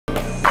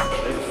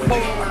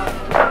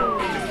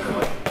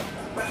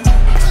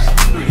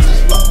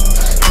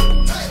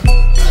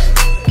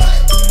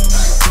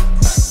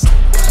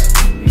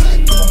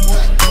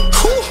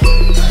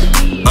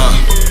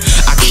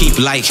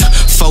Like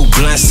 4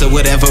 blunts or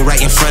whatever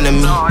right in front of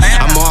me.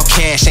 I'm all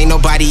cash, ain't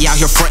nobody out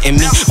here frontin'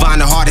 me.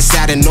 Find the hardest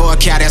out of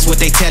NorCal, that's what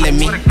they telling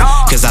me.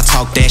 Cause I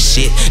talk that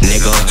shit,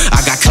 nigga.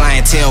 I got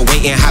clientele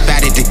waiting, hop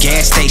out at the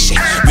gas station.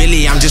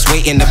 Really, I'm just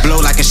waiting to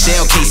blow like a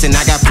shell casing.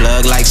 I got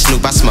plug like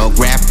Snoop, I smoke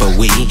rapper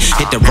weed.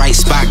 Hit the right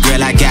spot, girl,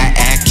 I got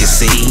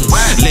accuracy.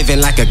 Living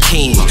like a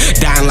king,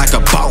 dying like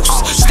a boss.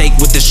 Steak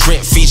with the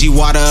shrimp, Fiji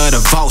water or the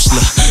Vos.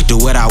 Look, do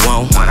what I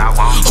want,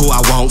 who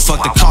I want.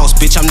 Fuck the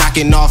cost, bitch, I'm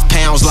knocking off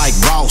pounds like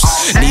Ross.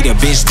 Need a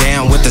bitch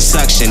down with the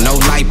suction, no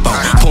lipo.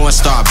 Porn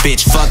star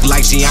bitch, fuck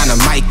like Gianna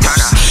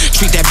Michaels.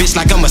 Treat that bitch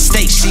like a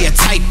mistake, she a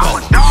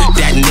typo.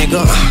 That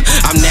nigga,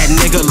 I'm that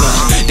nigga,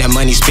 look. That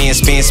money spin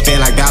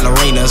like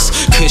ballerinas.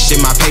 Kush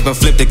in my paper,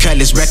 flip the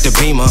cutlass, wreck the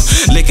beamer.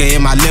 Liquor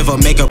in my liver,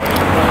 make a...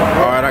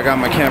 Alright, I got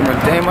my camera.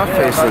 Damn, my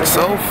face looks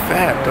so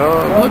fat,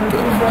 dog. What the?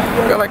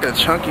 Got like a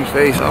chunky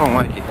face, I don't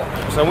like it.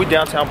 So we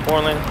downtown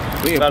Portland.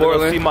 We in about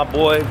Portland. To go see my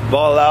boy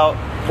ball out,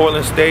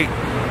 Portland State.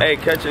 Hey,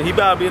 catch it. He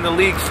about to be in the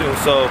league soon,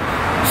 so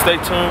stay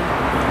tuned.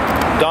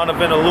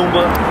 Donovan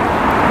Alumba.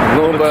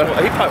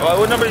 He probably,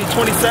 what number is he,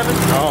 27? I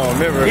don't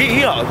remember.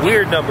 He a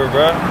weird number,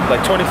 bro.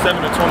 Like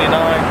 27 or 29,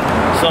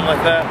 something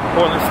like that.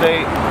 Portland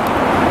State.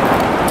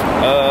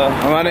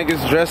 My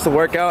niggas dressed to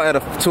work out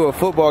to a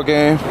football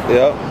game.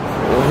 Yep.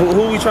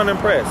 Who we trying to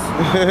impress?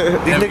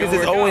 These niggas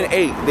is 0-8.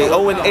 They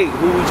 0-8.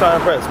 Who we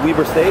trying to impress?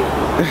 Weber State?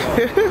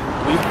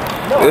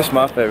 This is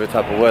my favorite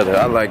type of weather.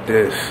 I like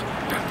this.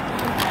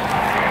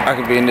 I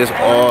could be in this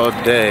all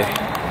day.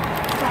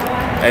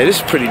 Hey, this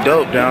is pretty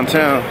dope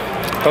downtown.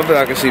 Hopefully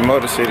I can see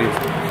Motor City.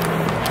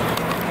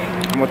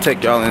 I'm gonna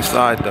take y'all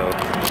inside though.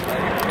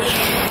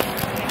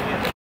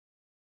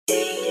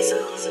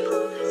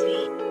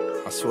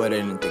 I swear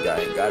they didn't think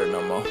I ain't got it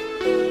no more.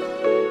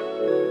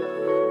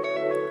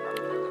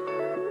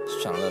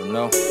 Just trying to let them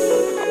know.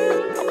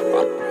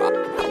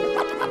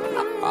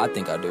 I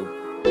think I do.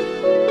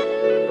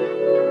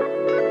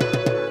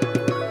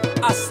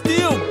 I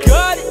still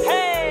got it.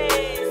 Hey.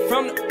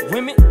 From the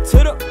women to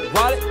the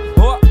wallet.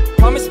 Boy,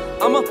 promise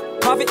I'ma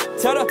profit.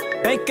 Tell the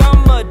bank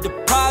I'ma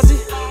deposit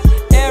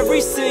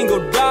every single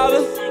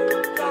dollar.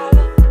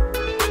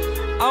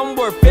 I'm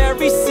worth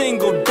every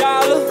single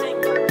dollar.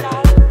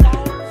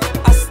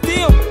 I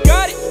still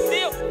got it.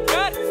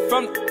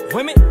 From the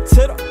women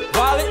to the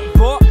wallet.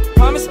 Boy,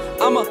 promise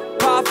I'ma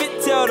profit.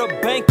 Tell the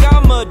bank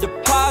I'ma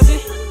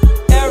deposit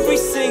every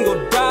single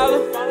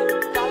dollar.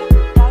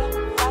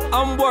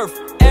 I'm worth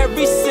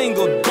every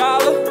single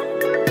dollar.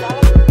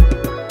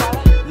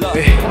 Look,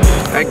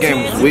 That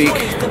game was weak.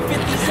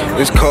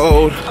 It's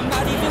cold.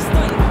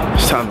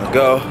 It's time to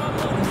go.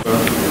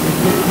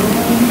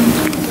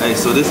 Hey,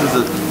 so this is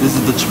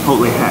the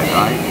Chipotle hack,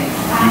 alright?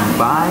 You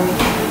buy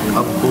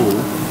a bowl.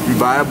 You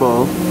buy a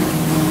bowl.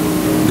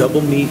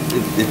 Double meat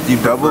if you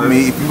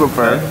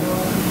prefer.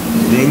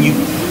 Then you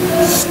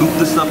scoop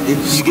the stuff. If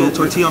you get a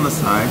tortilla on the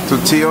side.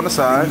 Tortilla on the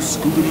side. You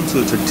scoop it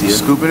into a tortilla.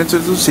 Scoop it into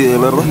the tortilla a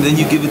little. And then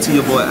you give it to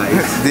your boy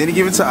Ice. Then you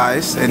give it to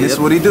Ice, and this is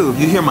what he do.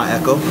 You hear my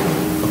echo,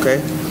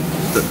 okay?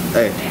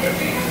 Hey,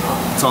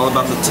 it's all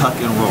about the tuck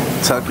and roll.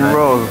 Tuck and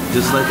roll.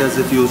 Just like as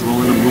if you was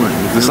rolling a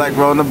blunt. Just like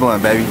rolling a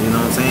blunt, baby. You know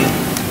what I'm saying?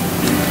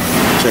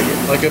 Check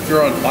it. Like if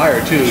you're on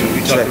fire too,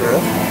 you tuck and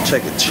roll.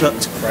 Check it. Chuck.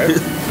 Right.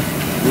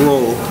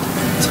 Roll.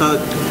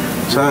 Tuck.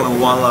 Roll and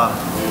voila.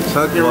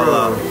 Tuck and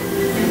roll.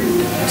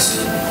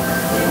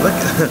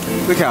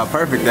 Look how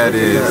perfect that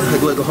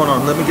is. Look, hold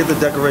on. Let me get the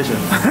decoration.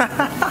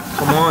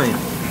 Come on.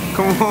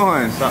 Come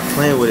on. Stop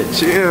playing with it.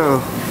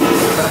 Chill.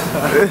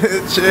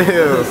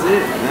 Chill. That's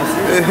it.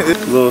 That's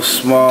it. Little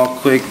small,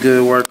 quick,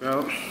 good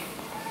workout.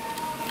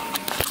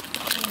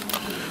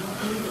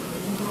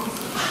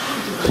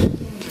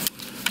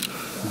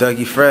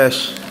 Dougie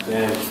Fresh.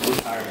 Yeah,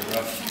 it's tiring,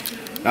 bro.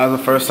 That was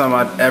the first time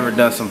I'd ever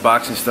done some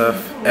boxing stuff,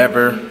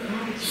 ever.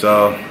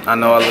 So I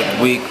know I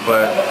look weak,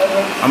 but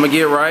I'm gonna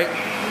get right.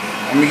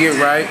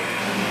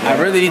 I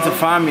really need to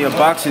find me a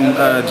boxing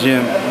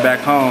gym back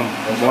home.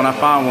 But when I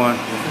find one,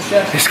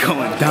 it's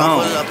going down.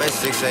 Pull up at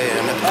 6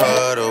 a.m. and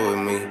cuddle with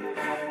me.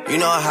 You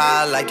know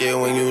how I like it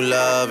when you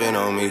loving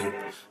on me.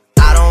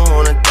 I don't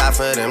wanna die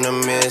for them to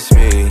miss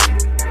me.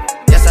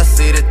 Yes, I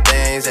see the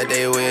things that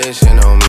they wishing on me.